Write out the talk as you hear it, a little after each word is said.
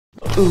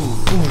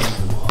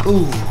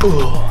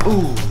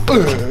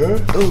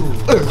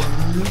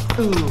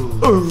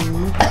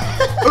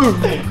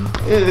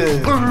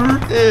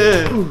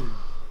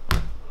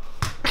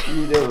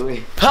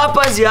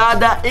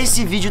Rapaziada,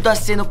 esse vídeo tá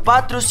sendo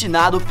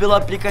patrocinado pelo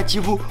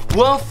aplicativo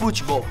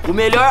ONEFOOTBALL, o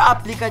melhor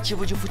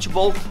aplicativo de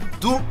futebol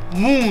do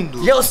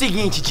mundo. E é o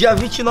seguinte, dia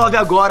 29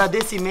 agora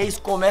desse mês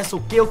começa o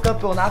que? O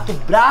Campeonato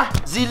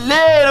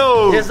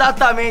Brasileiro!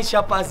 Exatamente,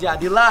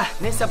 rapaziada. E lá,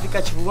 nesse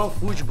aplicativo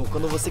ONEFOOTBALL,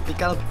 quando você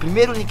clicar no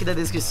primeiro link da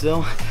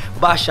descrição,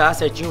 baixar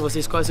certinho, você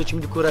escolhe seu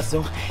time de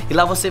coração e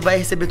lá você vai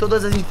receber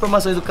todas as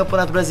informações do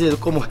Campeonato Brasileiro,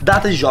 como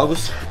data de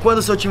jogos, quando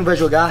o seu time vai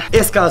jogar,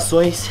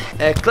 escalações,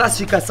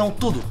 classificação,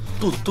 tudo.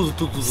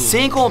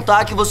 Sem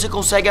contar que você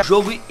consegue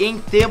jogo em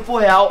tempo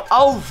real,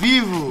 ao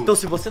vivo. Então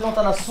se você não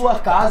tá na sua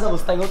casa,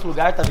 você tá em outro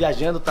lugar, tá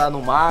viajando, tá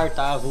no mar,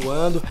 tá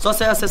voando, só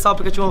você acessar o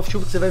aplicativo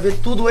ONEFOOTBALL que você vai ver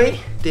tudo em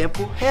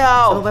tempo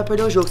real. Você não vai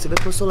perder o jogo, você vai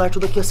pro celular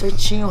tudo aqui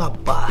certinho,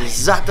 rapaz.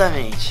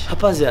 Exatamente.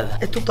 Rapaziada,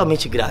 é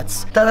totalmente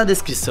grátis, tá na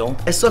descrição,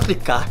 é só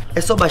clicar,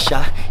 é só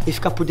baixar e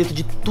ficar por dentro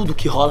de tudo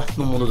que rola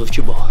no mundo do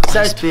futebol.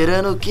 Tá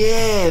esperando o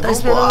quê? Tá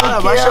esperando o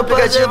quê? Baixa o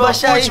aplicativo,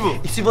 baixa aí.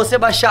 E se você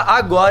baixar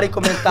agora e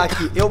comentar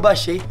aqui, eu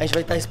baixei, a gente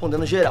vai estar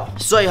respondendo geral.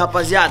 Isso aí,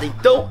 rapaziada.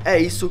 Então é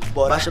isso.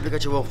 Bora. Baixa o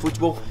aplicativo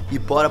ONEFOOTBALL e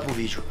bora pro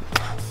vídeo.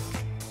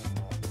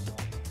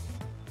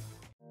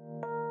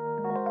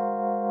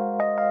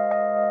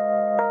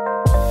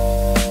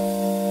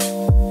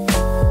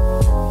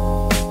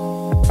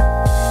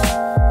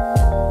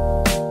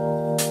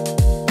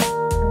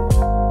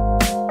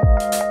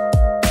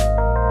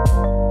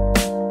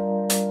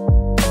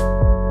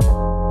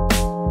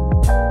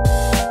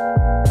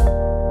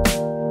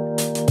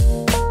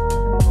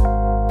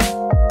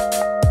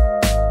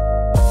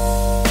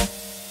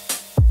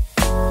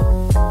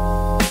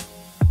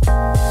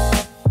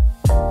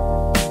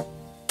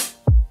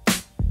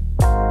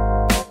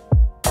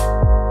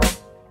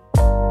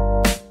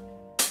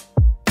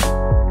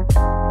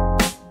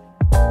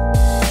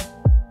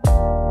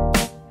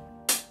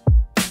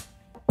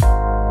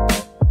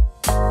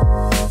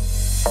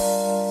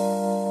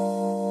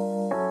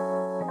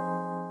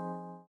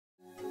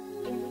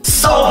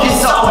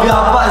 Salve,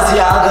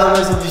 rapaziada,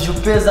 mais um vídeo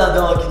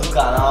pesadão aqui do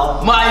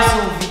canal, mais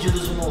um vídeo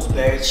dos Irmãos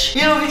Berti.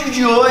 E no vídeo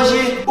de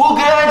hoje, o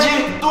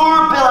grande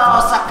tour pela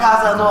nossa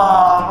casa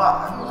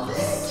nova.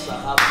 Nossa,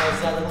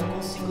 rapaziada, não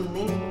consigo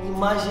nem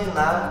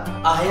imaginar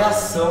a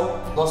reação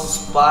dos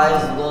nossos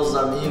pais, dos nossos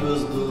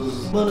amigos,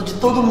 mano, de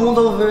todo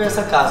mundo ao ver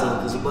essa casa,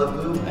 Lucas. O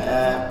bagulho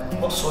é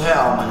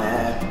surreal, mano,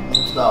 é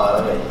muito da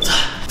hora, velho.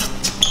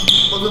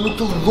 O bagulho é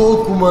muito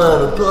louco,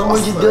 mano, pelo amor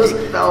de Deus.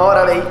 Que da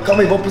hora, velho.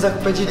 Calma aí, vamos pisar com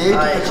o pé direito,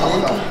 pé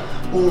direito.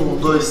 1,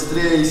 2,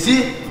 3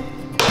 e...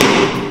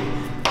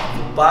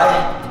 Do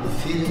Pai, do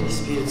Filho e do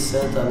Espírito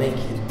Santo, amém.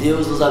 Que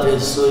Deus nos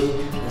abençoe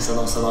nessa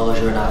nossa nova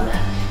jornada.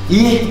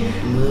 E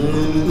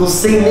não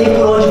sei nem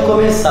por onde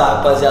começar,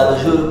 rapaziada,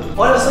 juro.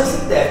 Olha só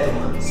esse teto,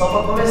 mano, só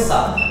pra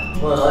começar.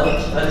 Mano, olha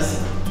aqui, olha esse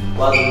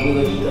quadro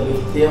lindo aqui também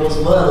que temos,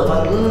 mano.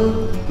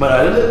 Mano,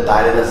 olha o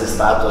detalhe das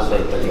estátuas,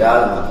 velho, tá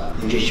ligado, mano?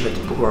 Um dia a gente vai ter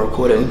que pôr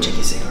corante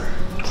aqui, senhor.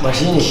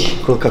 Imagine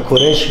colocar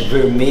corante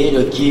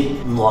vermelho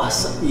aqui,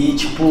 nossa. E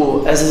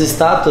tipo, essas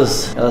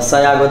estátuas, elas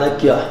saem água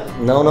daqui, ó.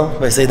 Não,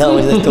 vai sair da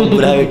onde? Deve ter um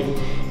buraco aqui.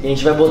 E a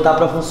gente vai botar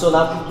pra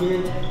funcionar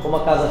porque, como a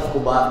casa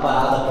ficou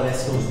parada,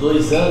 parece que uns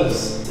 2 anos,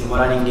 sem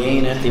morar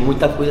ninguém, né? Tem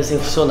muita coisa sem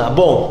funcionar.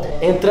 Bom,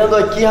 entrando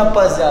aqui,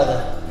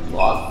 rapaziada.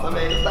 Nossa,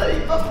 velho, não tá nem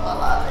pra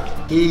falar, velho.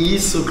 Que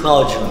isso,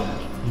 Cláudio?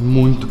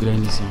 Muito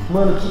grande, assim.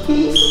 Mano, que é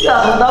isso,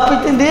 cara? Não dá pra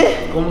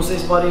entender. Como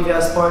vocês podem ver,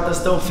 as portas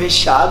estão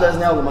fechadas,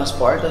 né? Algumas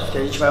portas, porque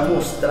a gente vai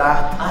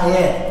mostrar. Ah,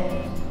 é?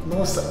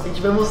 Nossa, a gente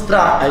vai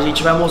mostrar. A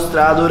gente vai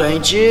mostrar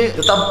durante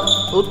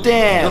o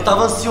tempo. Eu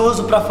tava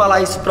ansioso pra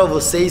falar isso pra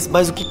vocês,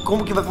 mas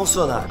como que vai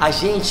funcionar? A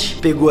gente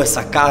pegou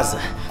essa casa,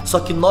 só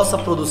que nossa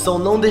produção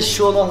não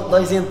deixou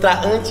nós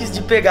entrar antes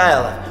de pegar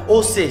ela.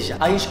 Ou seja,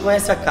 a gente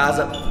conhece a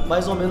casa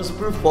mais ou menos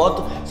por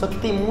foto, só que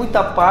tem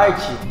muita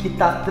parte que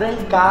tá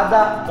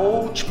trancada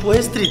ou tipo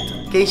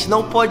restrita, que a gente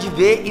não pode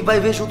ver e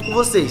vai ver junto com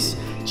vocês.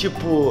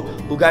 Tipo,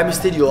 lugar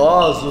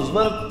misteriosos,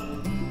 mano.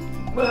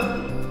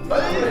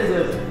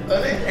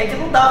 É que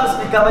não dá pra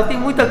explicar, mas tem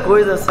muita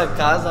coisa nessa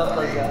casa,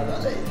 rapaziada.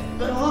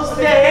 Que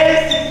lustre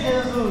é esse,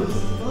 Jesus?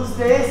 Que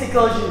lustre é esse,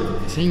 Claudinho?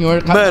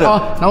 Senhor, mano, ó,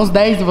 dá uns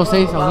 10 de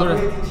vocês, altura.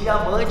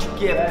 Diamante, o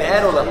que? É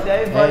pérola? Isso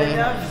daí vale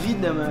minha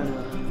vida, mano.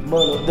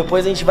 Mano,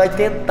 depois a gente vai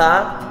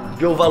tentar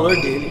ver o valor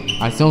dele.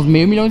 Vai ser uns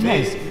R$500 mil.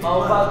 Mas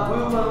o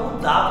bagulho, mano, não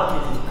dá pra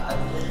acreditar.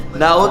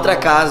 Na outra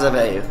casa,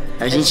 velho,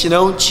 a gente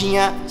não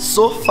tinha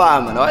sofá,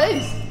 mano. Olha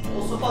isso.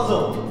 Ô,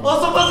 sofazão! Ô,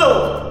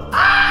 sofazão!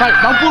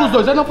 Vai, dá um pulo os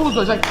dois, dá um pulo os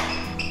dois, vai.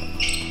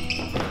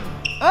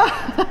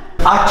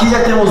 Aqui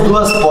já temos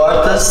 2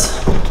 portas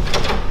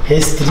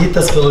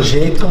restritas pelo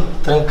jeito,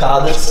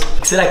 trancadas.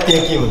 O que será que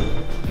tem aqui, mano?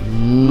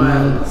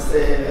 Mano, não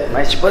sei, velho.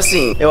 Mas tipo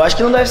assim, eu acho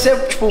que não deve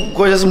ser, tipo,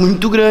 coisas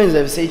muito grandes.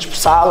 Deve ser, tipo,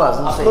 salas,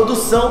 não sei. A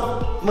produção,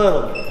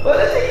 mano,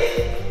 olha isso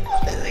aqui.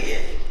 Olha isso aqui.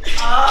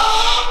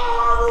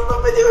 Não tô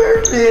pedindo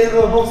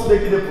vermelho. Vamos subir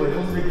aqui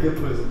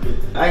depois, ok?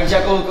 A gente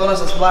já colocou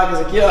nossas placas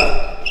aqui, ó.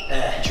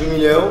 É. De 1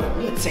 milhão,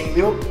 de 100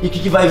 mil. E o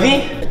que vai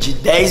vir? De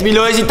 10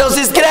 milhões, então se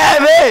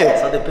inscreve!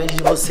 Só depende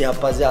de você,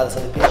 rapaziada. Só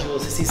depende de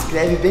você. Se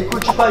inscreve, vem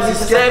curtir pra gente.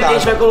 Se inscreve que a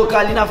gente vai colocar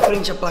ali na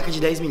frente a placa de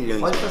 10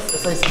 milhões. Olha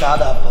essa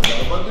escada,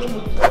 rapaziada. O bagulho é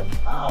muito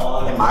da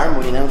hora. É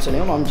mármore, né? Não sei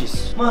nem o nome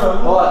disso.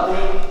 Mano, Ó, tem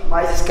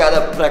mais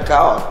escada pra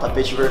cá, ó.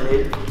 Tapete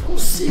vermelho.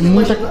 Consigo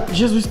Muita... imaginar.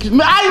 Jesus Cristo.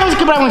 Ai, vamos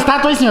quebrar uma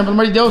estátua aí, senhor, pelo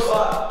amor de Deus.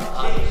 ó,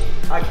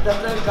 aqui tá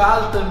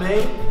trancado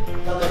também.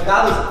 Tá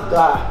trancado?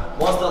 Tá.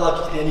 Mostra lá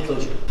o que tem ali,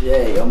 Claudinho. E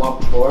aí, é uma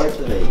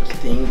porta, velho, que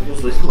tem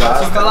os dois Parece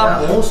lados. um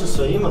calabouço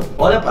isso aí, mano.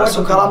 Olha a Parece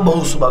porta. um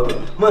calabouço o bagulho.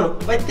 Mano,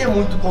 vai ter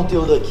muito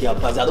conteúdo aqui,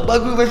 rapaziada. O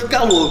bagulho vai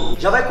ficar louco.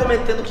 Já vai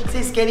comentando o que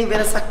vocês querem ver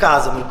nessa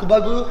casa, mano. Que o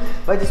bagulho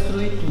vai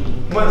destruir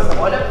tudo. Mano,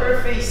 olha a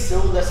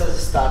perfeição dessas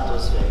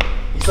estátuas, velho.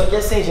 Isso aqui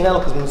acende, né,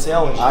 Lucas? Não sei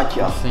aonde. Aqui,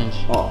 ó.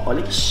 Acende. Ó,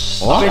 olha que...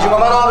 Ó. Perdi uma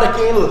manobra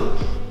aqui, hein, Lu?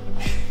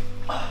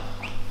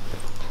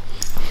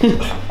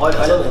 Olha,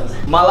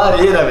 uma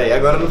lareira, velho.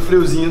 Agora no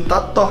friozinho tá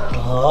top.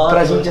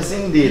 Pra gente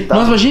acender, tá?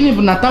 Nossa, imagina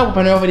no Natal o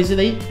Papai Noel aparecer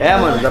aí. É,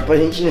 mano, dá pra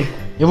gente...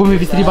 Eu vou me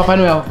vestir de Papai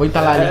Noel, vou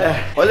entalar ali.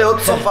 É. Olha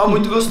outro sofá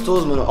muito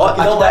gostoso, mano. Ó, Aqui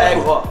aqui não dá dá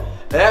eco, eco.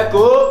 ó. Eco,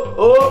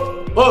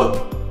 ô, ô.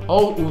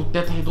 Ó o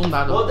teto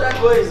arredondado. Outra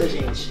coisa,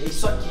 gente, é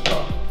isso aqui,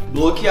 ó.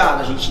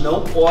 Bloqueado, a gente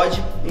não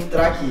pode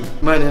entrar aqui.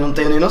 Mano, eu não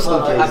tenho nem noção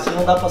do que é Mano, isso. aqui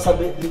não dá pra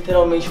saber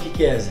literalmente o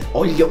que é, Zé.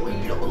 Olha,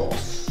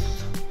 nossa.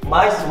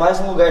 Mais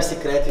um lugar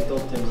secreto, então,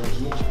 temos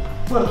aqui.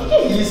 Mano, o que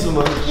é isso,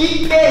 mano?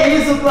 Que é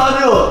isso,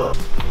 Flávio?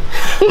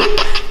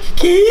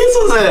 que é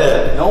isso,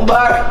 Zé? É um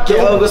bar. Que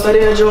eu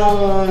gostaria de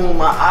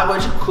uma água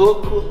de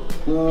coco.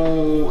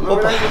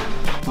 Opa,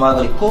 uma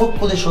água de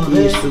coco, deixa eu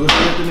ver. Isso, eu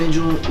gostaria também de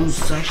um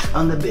sex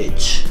on the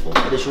beach.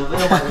 Opa, deixa eu ver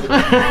uma água de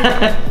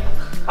coco.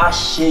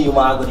 Achei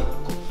uma água de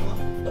coco.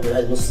 Na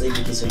verdade, não sei o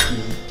que é isso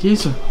aqui. Que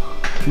isso?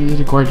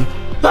 Misericórdia.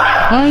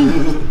 Ai,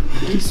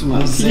 Que isso,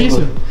 mano? que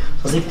isso?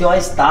 Só sei que tem uma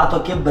estátua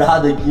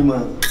quebrada aqui,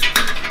 mano.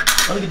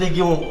 Olha que tem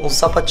aqui um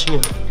sapatinho.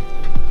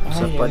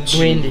 Sapatinho.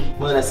 Duende.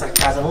 Mano, essa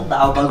casa não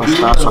dá, o bagulho.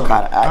 Mostrar na sua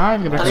cara. Ai. Ai,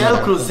 Tá quebrar ligado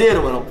o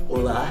cruzeiro, mano?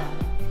 Olá,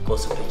 qual o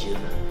seu pedido?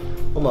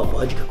 Uma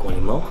vodka com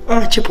limão?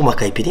 Ah, tipo uma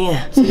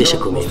caipirinha? Você deixa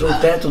comigo. Mostrou o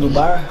teto do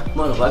bar.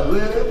 Mano, o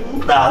bagulho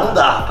não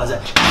dá,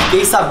 rapaziada.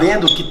 Fiquei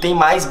sabendo que tem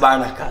mais bar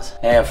na casa.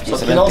 É, eu fiquei Só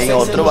que sabendo não que sei tem se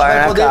a outro gente vai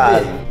bar na poder casa.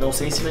 ver. Não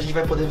sei se a gente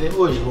vai poder ver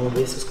hoje. Vamos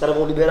ver se os caras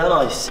vão liberar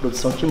nós.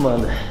 Produção que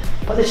manda.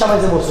 Pra deixar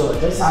mais emocionante.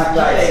 Olha esses Aqui,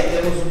 lugares.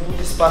 temos um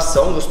puto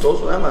espação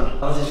gostoso, né, mano?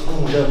 Fazer tipo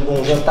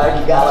um jantar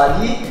de gala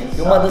ali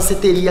e uma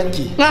danceteria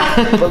aqui.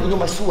 Um bagulho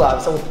mais suave,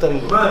 isso é um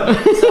tango. Mano,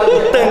 sabe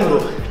Um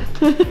tango.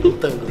 Um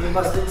tango. Tem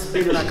bastante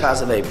espelho na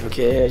casa, velho,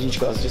 porque a gente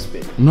gosta de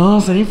espelho.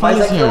 Nossa, nem Mas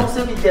fala, aqui eu não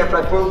senhor. sei o que é,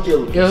 pra pôr o quê,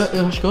 Lucas?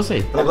 Eu acho que eu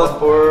sei. Eu gosto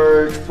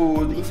por,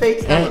 tipo,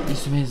 enfeites, né, É, mano?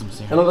 isso mesmo,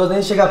 senhor. Eu não gosto nem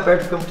de chegar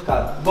perto porque é muito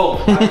caro.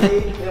 Bom,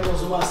 aqui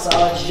temos uma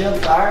sala de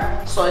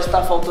jantar, só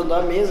está faltando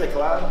a mesa, é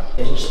claro.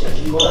 E a gente tem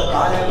que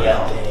colocar, né,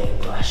 Gabriel?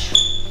 embaixo.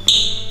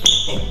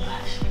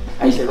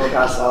 Aí você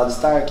colocar a sala de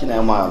estar aqui, né,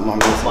 uma mesa.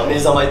 Uma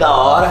mesa mais da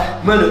hora.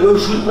 Mano, eu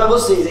juro pra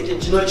vocês, é que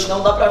de noite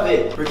não dá pra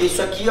ver. Porque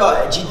isso aqui, ó,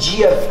 de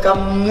dia fica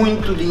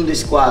muito lindo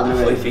esse quadro,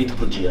 Foi velho. feito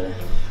pro dia, né?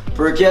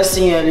 Porque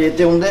assim, ele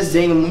tem um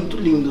desenho muito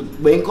lindo,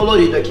 bem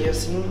colorido aqui,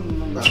 assim,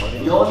 não dá pra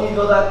ver. E olha o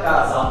nível da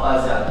casa,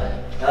 rapaziada.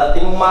 Ela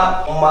tem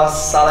uma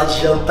sala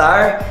de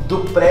jantar do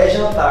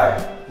pré-jantar.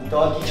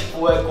 Então aqui,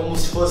 tipo, é como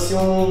se fosse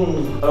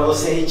pra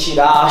você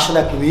retirar, acho,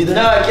 na comida.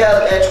 Não, aqui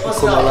é tipo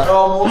assim, Como ó, lá? pro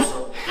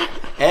almoço.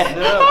 É?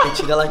 Não,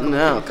 retira lá.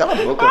 Não, cala a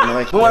boca, não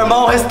é. Vamos armar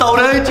um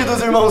restaurante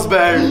dos irmãos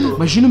Berto.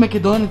 Imagina o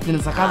McDonald's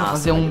nessa casa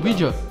fazer um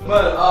vídeo.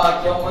 Mano, ó,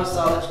 aqui é uma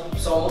sala, tipo, pra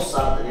você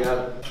almoçar, tá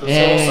ligado? Pra você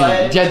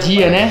É, dia a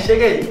dia, né?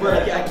 Chega aí, mano,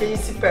 aqui a gente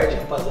se perde,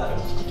 rapaziada.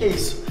 O que é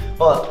isso?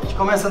 Ó, a gente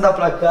começa a andar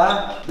pra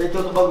cá, daí tem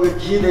outro bagulho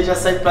aqui, daí já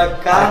sai pra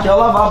cá. Aqui é o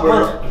lavabo,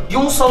 Mano, né? e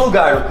um só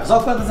lugar, Lucas.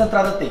 Olha quantas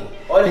entradas tem.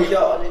 Olha aqui,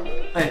 ó, olha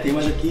aí. É, tem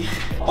mais aqui.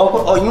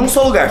 Ó, em um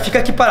só lugar, fica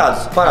aqui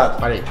parado.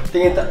 Parei.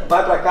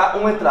 Vai pra cá,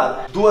 uma entrada,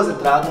 duas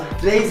entradas,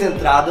 três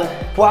entradas,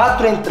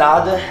 quatro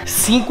entradas,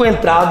 cinco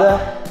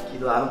entradas.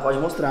 Que lá não pode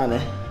mostrar, né?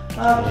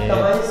 Ah, fica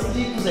mais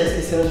restrito, Zé,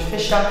 esqueceram de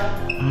fechar.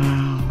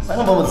 Mas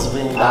não vamos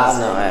desvendar. Ah,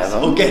 não, é,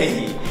 vamos-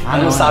 Ok. Ah, Mas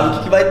não não, sabe não.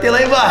 o que vai ter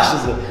lá embaixo,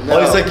 Zé. Não.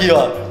 Olha isso aqui,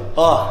 ó.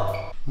 Ó.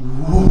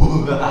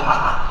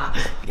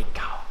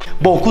 Legal.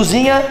 Bom,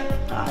 cozinha.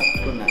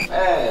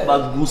 É.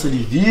 Bagunça de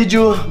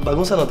vídeo.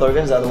 Bagunça não, tá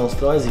organizado,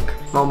 monstrão, é zica.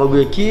 Um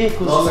bagulho aqui,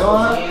 cozinha.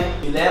 cozinha.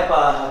 Filé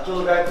pra aquele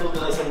lugar que o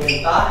Lucas vai se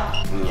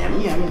alimentar.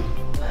 Nham.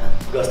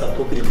 Gosta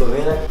pouco de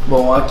comer, né?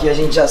 Bom, aqui a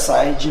gente já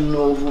sai de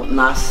novo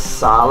na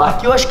sala.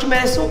 Aqui eu acho que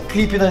merece um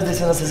clipe nós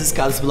descendo essas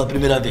escadas pela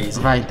primeira vez.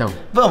 Vai então.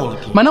 Vamos,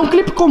 Luquinho. Mas não um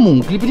clipe comum,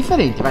 um clipe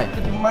diferente, vai.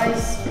 Clipe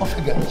mais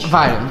ofegante.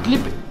 Vai, um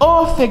clipe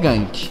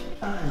ofegante.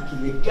 Ai, que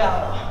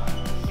legal.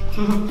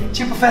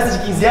 Tipo festa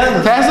de 15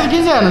 anos? Festa de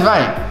 15 anos,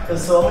 vai. Eu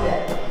sou a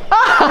mulher.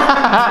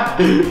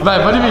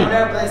 Vai, pode A vir.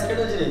 mulher pra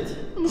esquerda ou direita?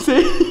 Não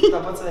sei. Tá,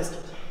 pode ser na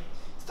esquerda.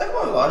 Você tá com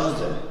uma loja,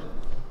 Zé?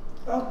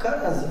 Ah, o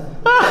cara, Zé.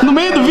 No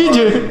meio do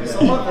vídeo. Só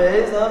uma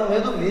vez, não, no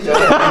meio do vídeo.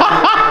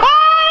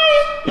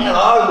 É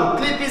logo.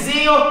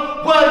 Clipezinho,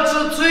 1,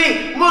 2,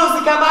 3,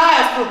 música,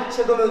 maestro.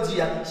 Chegou meu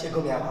dia,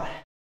 chegou minha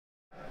hora.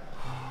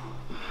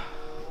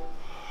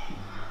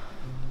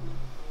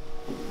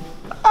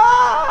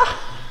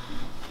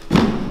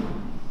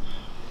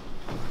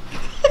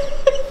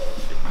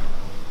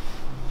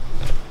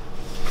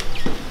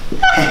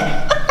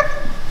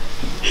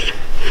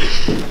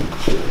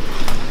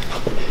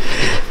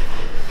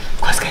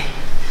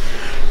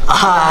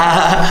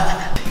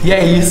 E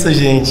é isso,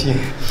 gente.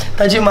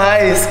 Tá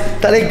demais,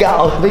 tá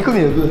legal. Vem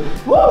comigo.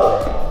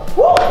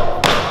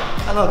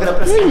 Ah, não, agora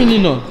pra cima. Ih,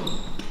 menino.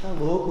 Tá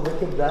louco, vai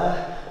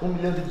quebrar $1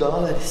 milhão.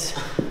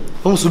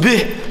 Vamos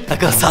subir? Tá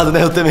cansado,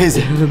 né? Eu também,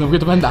 Zé. Eu não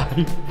aguento mais andar.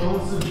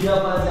 Vamos subir,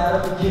 rapaziada,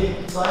 porque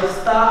só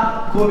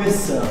está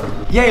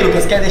começando. E aí,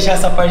 Lucas, quer deixar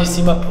essa parte de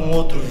cima pra um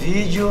outro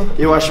vídeo?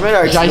 Eu acho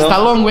melhor. Já está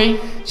longo,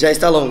 hein? Já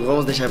está longo,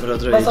 vamos deixar para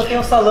outro vídeo. Mas só tem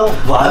um salão.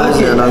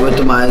 Eu não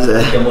aguento mais,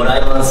 Quer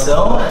morar em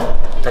mansão?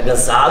 Tá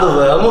cansado?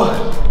 Vamos.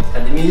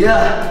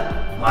 Academia.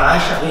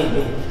 Marcha.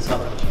 Vem. Só.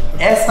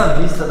 Essa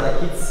vista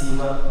daqui de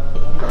cima.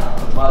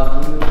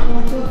 Bagulho.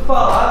 Não tem o que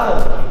falar,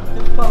 mano. Não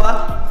tem o que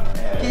falar.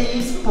 Que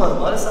isso,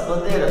 mano? Olha essa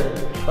bandeira.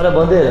 Olha a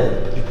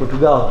bandeira de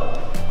Portugal.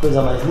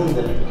 Coisa mais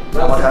linda.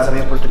 É uma casa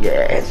bem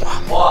portuguesa.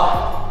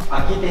 Ó,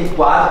 aqui tem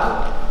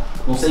quarto.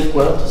 Não sei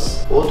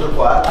quantos. Outro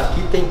quarto.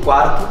 Aqui tem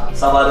quarto.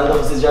 Essa varanda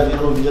vocês já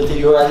viram no vídeo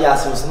anterior.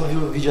 Aliás, se você não viu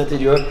o vídeo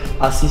anterior,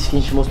 assiste que a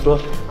gente mostrou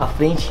a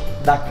frente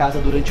da casa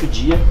durante o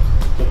dia.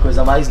 Que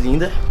coisa mais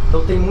linda.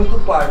 Então tem muito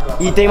quarto. Rapaz.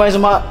 E tem mais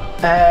uma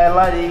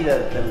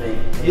lareira também.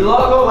 E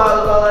logo ao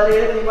lado da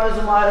lareira tem mais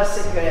uma área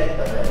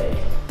secreta, velho.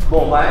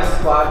 Bom, mais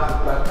quarto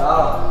pra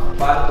cá,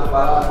 ó.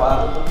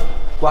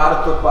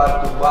 Quarto.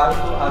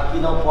 Aqui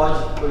não pode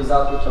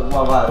coisar porque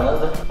alguma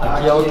varanda.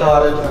 Aqui é outra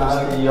área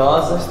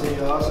misteriosa.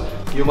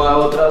 E uma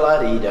outra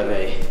lareira,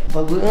 velho.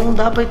 Não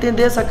dá pra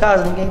entender essa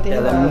casa, ninguém entende.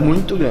 Ela é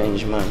muito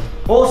grande, mano.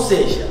 Ou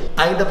seja,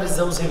 ainda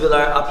precisamos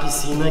revelar a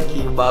piscina, que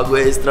o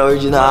bagulho é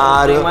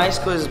extraordinário. Tem mais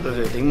coisas pra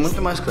ver, tem muito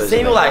mais coisas.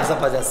 100 mil likes,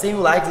 rapaziada. 100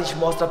 mil likes a gente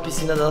mostra a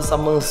piscina da nossa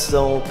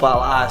mansão, o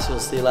palácio,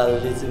 sei lá,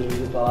 do jeito que você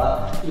vive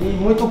falar. E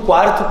muito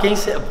quarto.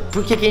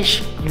 Por que a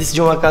gente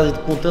decidiu uma casa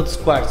com tantos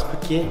quartos?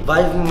 Porque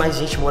vai vir mais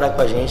gente morar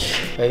com a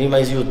gente, vai vir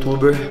mais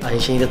youtuber. A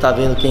gente ainda tá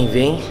vendo quem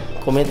vem.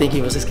 Comentem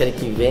quem vocês querem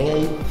que venha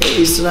aí. É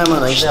isso, né,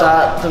 mano? A gente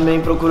tá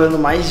também procurando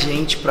mais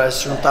gente pra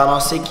se juntar à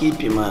nossa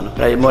equipe, mano.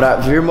 Pra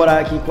vir morar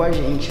aqui com a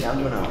gente, né,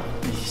 Brunão?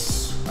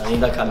 Isso. Além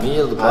da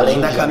Camila, do Claudinho.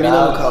 Além da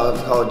Camila,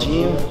 do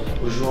Claudinho.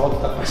 O João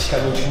que tá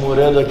praticamente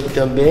morando aqui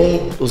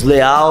também. Os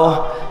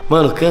Leal.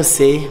 Mano,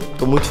 cansei.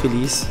 Tô muito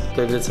feliz.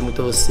 Quero agradecer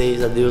muito a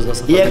vocês, a Deus,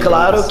 nossa família. E é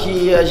claro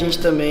que a gente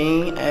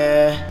também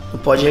não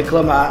pode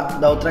reclamar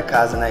da outra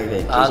casa, né,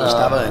 velho? Que a gente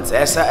tava antes.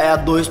 Essa é a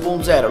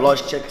 2.0.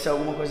 Lógico que tinha que ser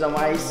alguma coisa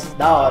mais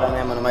da hora,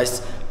 né, mano?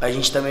 Mas a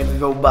gente também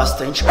viveu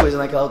bastante coisa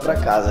naquela outra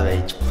casa,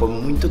 velho. Tipo, foi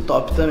muito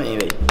top também,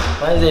 velho.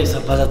 Mas é isso,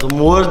 rapaziada. Tô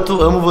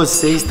morto. Amo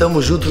vocês. Tamo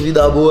junto.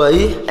 Vida boa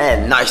aí. É,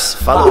 nóis.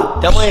 Falou.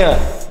 Até amanhã.